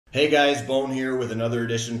Hey guys, Bone here with another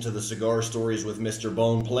addition to the Cigar Stories with Mr.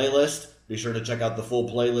 Bone playlist. Be sure to check out the full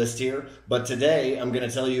playlist here. But today I'm going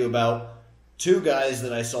to tell you about two guys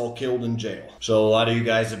that I saw killed in jail. So a lot of you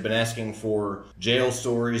guys have been asking for jail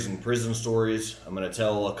stories and prison stories. I'm going to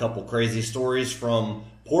tell a couple crazy stories from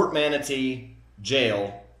Port Manatee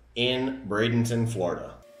Jail in Bradenton,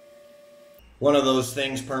 Florida. One of those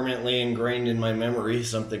things permanently ingrained in my memory,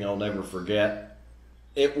 something I'll never forget.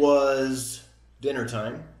 It was dinner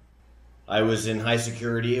time. I was in high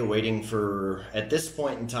security awaiting trial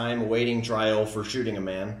for shooting a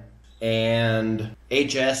man. And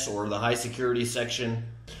HS, or the high security section,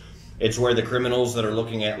 it's where the criminals that are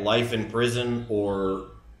looking at life in prison or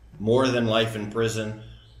more than life in prison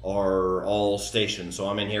are all stationed. So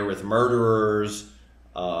I'm in here with murderers.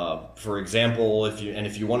 For example, if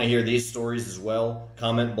you want to hear these stories as well,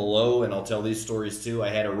 comment below and I'll tell these stories too. I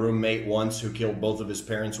had a roommate once who killed both of his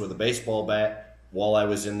parents with a baseball bat while I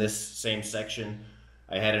was in this same section.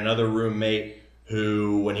 I had another roommate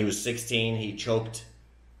who, when he was 16, he choked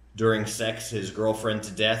during sex his girlfriend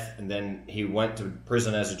to death, and then he went to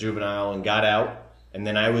prison as a juvenile and got out. And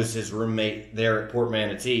then I was his roommate there at Port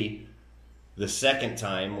Manatee the second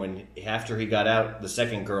time, when after he got out, the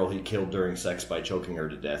second girl he killed during sex by choking her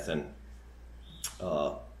to death. And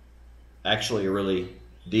actually a really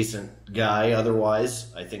decent guy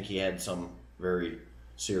otherwise. I think he had some very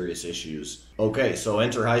serious issues. Okay, so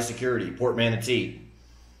enter high security, Port Manatee.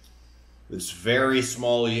 It's a very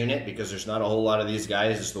small unit because there's not a whole lot of these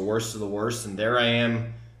guys. It's the worst of the worst. And there I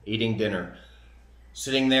am eating dinner.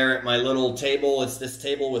 Sitting there at my little table. It's this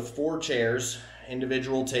table with 4 chairs.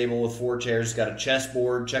 Individual table with 4 chairs. It's got a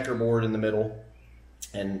chessboard, checkerboard in the middle.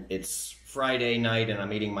 And it's Friday night and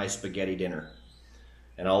I'm eating my spaghetti dinner.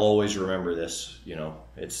 And I'll always remember this, you know.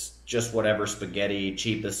 It's just whatever spaghetti,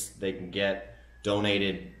 cheapest they can get.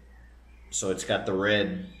 Donated, so it's got the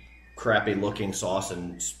red crappy looking sauce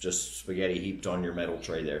and just spaghetti heaped on your metal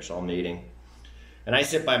tray there. So I'm eating and I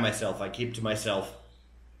sit by myself. I keep to myself,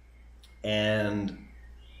 and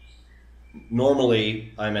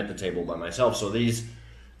normally I'm at the table by myself. So these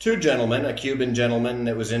two gentlemen, a Cuban gentleman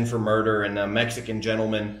that was in for murder and a Mexican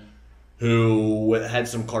gentleman who had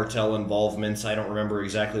some cartel involvements. I don't remember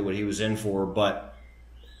exactly what he was in for, but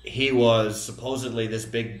he was supposedly this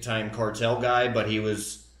big-time cartel guy, but he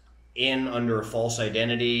was in under a false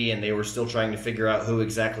identity, and they were still trying to figure out who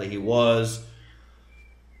exactly he was.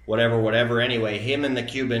 Whatever. Anyway, him and the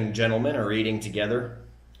Cuban gentleman are eating together,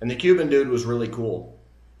 and the Cuban dude was really cool.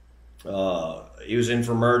 He was in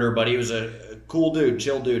for murder, but he was a cool dude,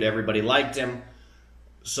 chill dude. Everybody liked him,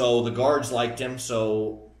 so the guards liked him,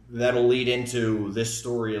 so that'll lead into this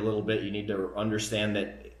story a little bit. You need to understand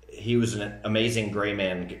that he was an amazing gray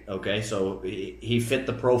man, okay? So he fit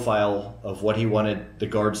the profile of what he wanted the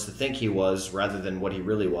guards to think he was rather than what he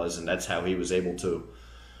really was, and that's how he was able to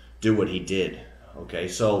do what he did, okay?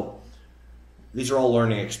 So these are all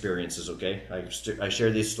learning experiences, okay? I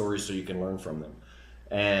share these stories so you can learn from them.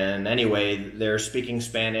 And anyway, they're speaking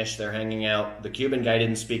Spanish, they're hanging out. The Cuban guy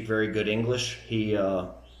didn't speak very good English.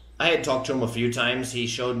 I had talked to him a few times. He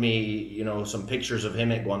showed me, you know, some pictures of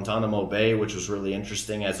him at Guantanamo Bay, which was really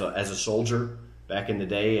interesting as a soldier back in the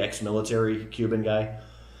day, ex-military Cuban guy.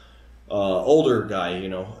 Older guy, you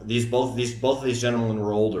know. Both of these gentlemen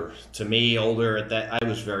were older. To me, older at that, I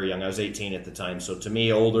was very young. I was 18 at the time. So to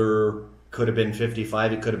me, older could have been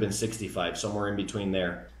 55. It could have been 65, somewhere in between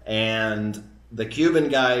there. And the Cuban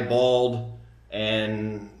guy, bald,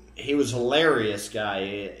 and he was a hilarious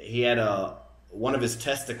guy. He had one of his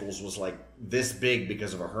testicles was like this big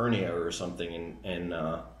because of a hernia or something, and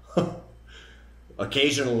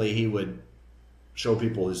occasionally he would show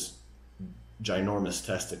people his ginormous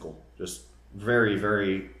testicle. Just very,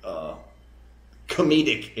 very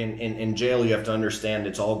comedic. In jail, you have to understand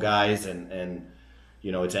it's all guys, and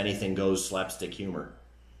you know, it's anything goes slapstick humor.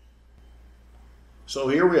 So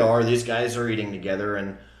here we are, these guys are eating together,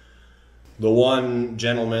 and the one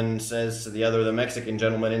gentleman says to the other, the Mexican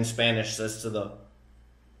gentleman in Spanish says to the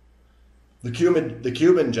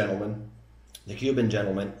Cuban gentleman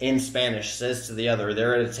in Spanish says to the other,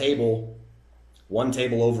 they're at a table, one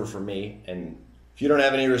table over from me, and if you don't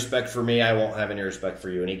have any respect for me, I won't have any respect for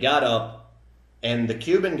you. And he got up, and the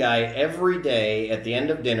Cuban guy, every day at the end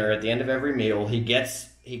of dinner, at the end of every meal, he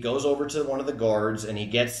goes over to one of the guards and he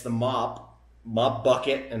gets the mop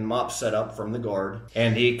bucket and mop set up from the guard,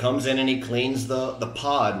 and he comes in and he cleans the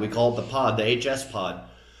pod. We call it the pod, the HS pod.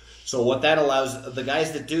 So what that allows, the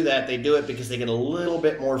guys that do that, they do it because they get a little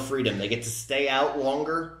bit more freedom. They get to stay out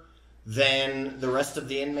longer than the rest of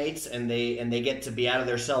the inmates, and they get to be out of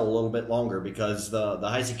their cell a little bit longer because the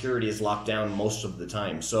high security is locked down most of the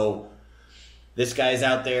time. So This guy's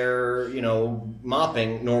out there, you know,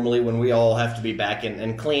 mopping normally when we all have to be back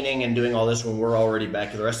and cleaning and doing all this when we're already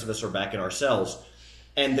back. The rest of us are back in our cells.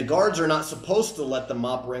 And the guards are not supposed to let the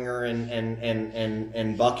mop wringer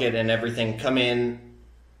and bucket and everything come in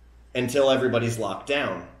until everybody's locked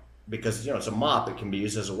down. Because, you know, it's a mop. It can be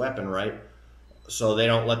used as a weapon, right? So they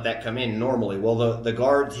don't let that come in normally. Well, the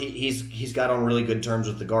guard, he's got on really good terms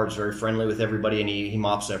with the guards, very friendly with everybody, and he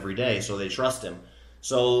mops every day, so they trust him.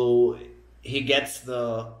 So he goes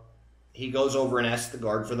over and asks the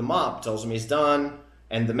guard for the mop, tells him he's done,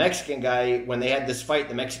 and the Mexican guy, when they had this fight,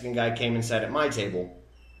 the Mexican guy came and sat at my table,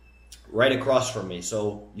 right across from me.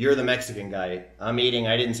 So you're the Mexican guy. I'm eating.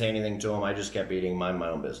 I didn't say anything to him. I just kept eating, mind my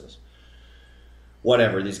own business.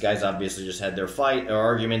 Whatever, these guys obviously just had their fight, their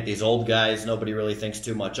argument. These old guys, nobody really thinks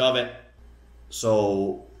too much of it.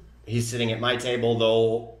 So he's sitting at my table,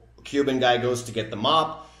 though. Cuban guy goes to get the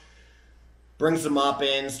mop, brings the mop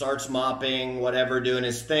in, starts mopping, whatever, doing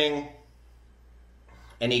his thing.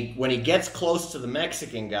 And when he gets close to the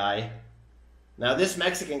Mexican guy, now this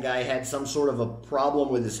Mexican guy had some sort of a problem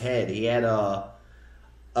with his head. He had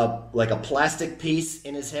like a plastic piece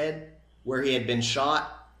in his head where he had been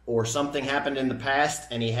shot, or something happened in the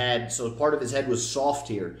past, and so part of his head was soft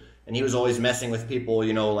here, and he was always messing with people,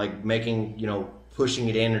 you know, like pushing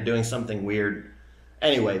it in or doing something weird.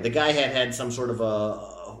 Anyway, the guy had some sort of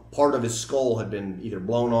a part of his skull had been either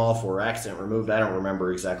blown off or accident removed. I don't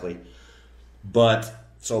remember exactly. But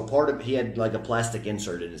so he had like a plastic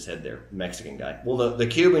insert in his head there, Mexican guy. Well, the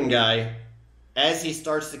Cuban guy, as he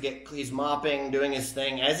starts to he's mopping, doing his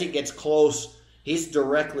thing, as he gets close,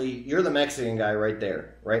 you're the Mexican guy right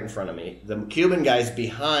there, right in front of me. The Cuban guy's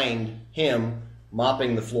behind him,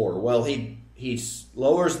 mopping the floor. Well, he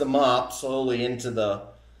lowers the mop slowly into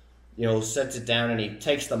sets it down, and he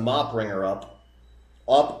takes the mop wringer up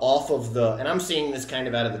off of and I'm seeing this kind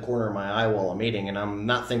of out of the corner of my eye while I'm eating, and I'm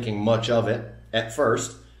not thinking much of it at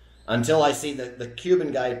first, until I see the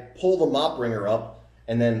Cuban guy pull the mop wringer up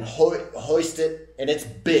and then hoist it, and it's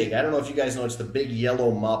big. I don't know if you guys know, it's the big yellow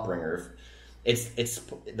mop wringer. It's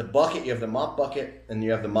the bucket. You have the mop bucket and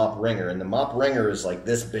you have the mop wringer, and the mop wringer is like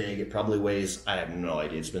this big. It probably weighs, I have no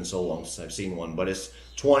idea, it's been so long since I've seen one, but it's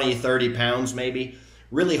 20-30 pounds maybe.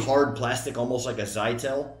 Really hard plastic, almost like a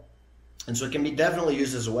Zytel, and so it can be definitely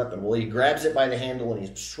used as a weapon. Well, he grabs it by the handle and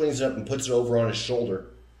he swings it up and puts it over on his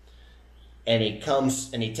shoulder, and he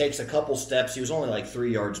comes and he takes a couple steps. He was only like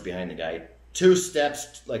 3 yards behind the guy. 2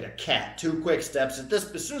 steps like a cat, 2 quick steps.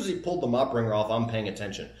 As soon as he pulled the mop wringer off, I'm paying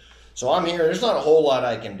attention. So I'm here. There's not a whole lot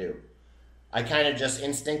I can do. I kind of just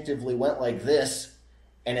instinctively went like this,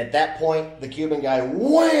 and at that point, the Cuban guy,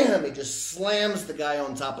 wham! He just slams the guy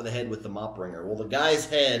on top of the head with the mop wringer. Well, the guy's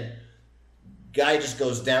guy just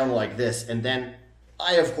goes down like this, and then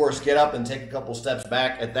I, of course, get up and take a couple steps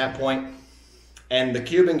back at that point, and the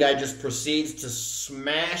Cuban guy just proceeds to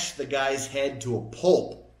smash the guy's head to a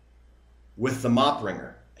pulp with the mop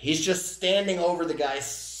wringer. He's just standing over the guy,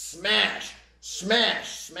 smash,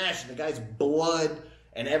 and the guy's blood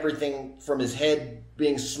and everything from his head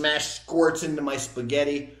being smashed squirts into my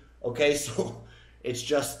spaghetti. Okay, so it's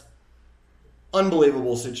just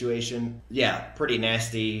unbelievable situation. Yeah, pretty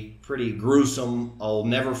nasty, pretty gruesome. I'll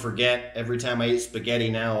never forget. Every time I eat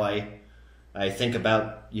spaghetti now, I think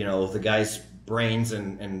about, the guy's brains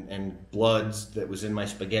and bloods that was in my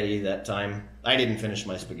spaghetti that time. I didn't finish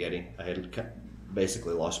my spaghetti. I had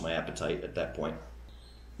basically lost my appetite at that point.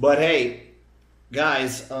 But hey,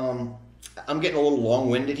 guys, I'm getting a little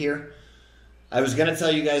long-winded here. I was going to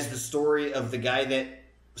tell you guys the story of the guy that,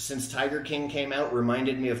 since Tiger King came out,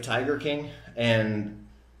 reminded me of Tiger King, and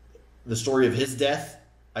the story of his death.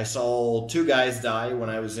 I saw 2 guys die when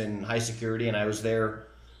I was in high security, and I was there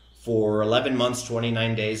for 11 months,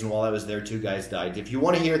 29 days, and while I was there, 2 guys died. If you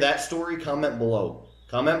want to hear that story, comment below.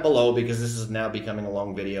 Comment below, because this is now becoming a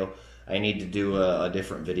long video. I need to do a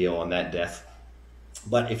different video on that death.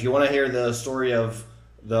 But if you want to hear the story of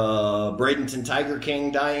the Bradenton Tiger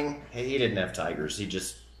King dying, hey, he didn't have tigers. He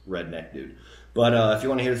just redneck dude. But if you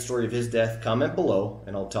want to hear the story of his death, comment below,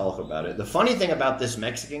 and I'll talk about it. The funny thing about this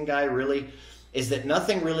Mexican guy, really, is that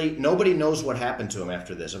nobody knows what happened to him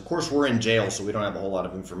after this. Of course, we're in jail, so we don't have a whole lot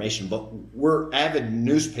of information, but we're avid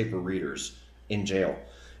newspaper readers in jail.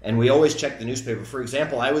 And we always check the newspaper. For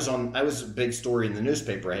example, I was a big story in the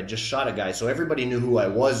newspaper. I had just shot a guy, so everybody knew who I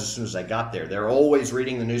was as soon as I got there. They're always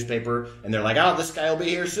reading the newspaper, and they're like, oh, this guy will be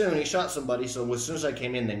here soon. He shot somebody. So as soon as I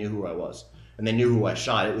came in, they knew who I was, and they knew who I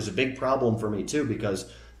shot. It was a big problem for me, too,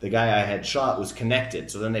 because the guy I had shot was connected.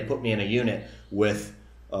 So then they put me in a unit with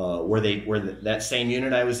that same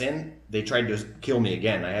unit I was in, they tried to kill me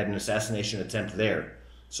again. I had an assassination attempt there.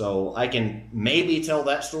 So I can maybe tell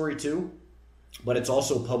that story, too. but it's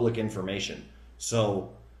also public information.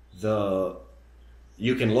 So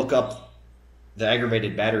you can look up the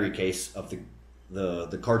aggravated battery case of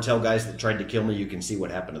the cartel guys that tried to kill me. You can see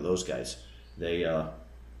what happened to those guys. They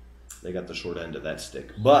got the short end of that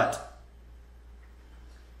stick. But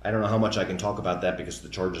I don't know how much I can talk about that because the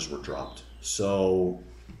charges were dropped. So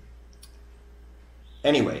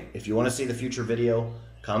anyway, if you want to see the future video,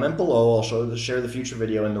 comment below. I'll share the future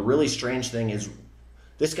video. And the really strange thing is,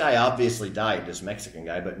 this guy obviously died, this Mexican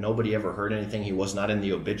guy, but nobody ever heard anything. He was not in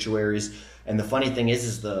the obituaries. And the funny thing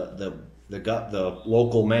is the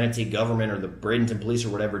local Manatee government or the Bradenton police or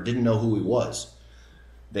whatever didn't know who he was.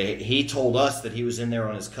 He told us that he was in there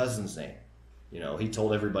on his cousin's name. You know, he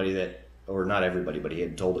told everybody that, or not everybody, but he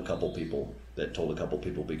had told a couple people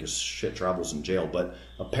because shit travels in jail. But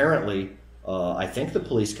apparently, I think the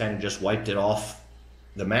police kind of just wiped it off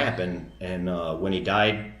the map, and when he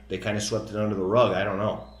died, they kind of swept it under the rug. I don't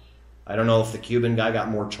know. I don't know if the Cuban guy got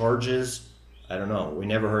more charges. I don't know. We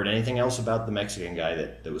never heard anything else about the Mexican guy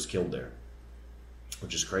that was killed there,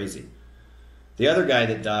 which is crazy. The other guy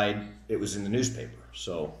that died, it was in the newspaper,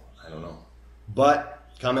 so I don't know. But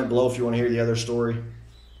comment below if you want to hear the other story.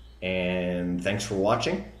 And thanks for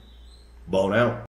watching. Bone out.